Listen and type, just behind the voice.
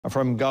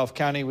From Gulf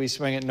County, we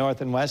swing it north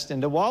and west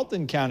into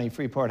Walton County,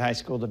 Freeport High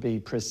School to be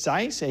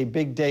precise. A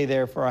big day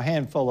there for a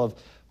handful of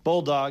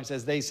Bulldogs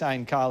as they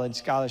sign college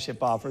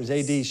scholarship offers.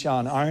 A.D.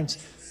 Sean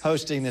Arntz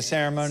hosting the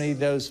ceremony.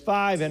 Those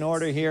five in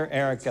order here: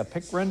 Erica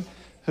Pickren,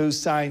 who's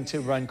signed to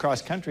run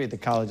cross country at the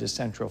College of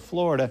Central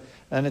Florida.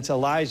 Then it's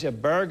Elijah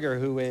Berger,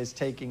 who is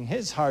taking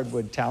his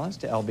hardwood talents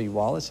to L.B.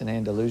 Wallace in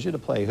Andalusia to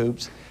play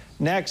hoops.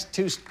 Next,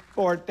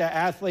 two-sport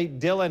athlete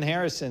Dylan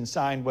Harrison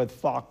signed with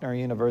Faulkner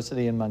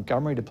University in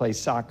Montgomery to play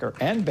soccer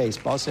and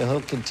baseball, so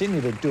he'll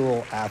continue the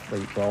dual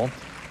athlete role.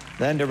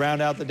 Then to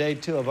round out the day,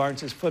 two of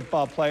Arntz's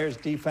football players,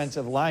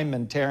 defensive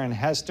lineman Taryn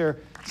Hester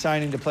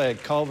signing to play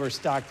at Culver,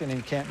 Stockton,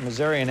 and Canton,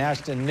 Missouri, and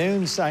Ashton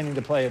Noon signing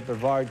to play at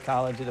Brevard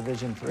College, a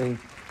Division III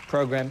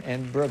program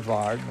in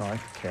Brevard,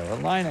 North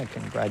Carolina.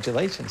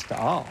 Congratulations to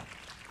all.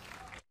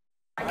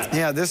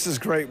 Yeah, this is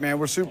great, man.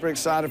 We're super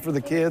excited for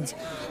the kids.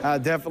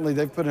 Definitely,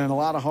 they've put in a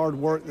lot of hard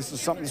work. This is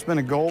something that's been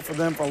a goal for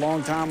them for a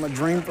long time, a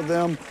dream for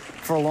them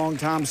for a long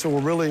time. So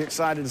we're really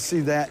excited to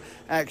see that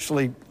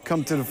actually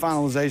come to the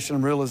finalization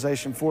and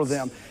realization for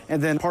them.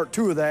 And then part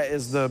two of that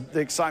is the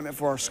excitement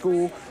for our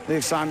school, the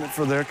excitement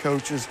for their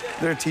coaches,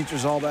 their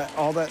teachers, all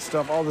that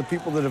stuff, all the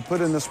people that have put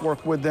in this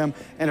work with them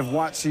and have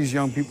watched these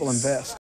young people invest.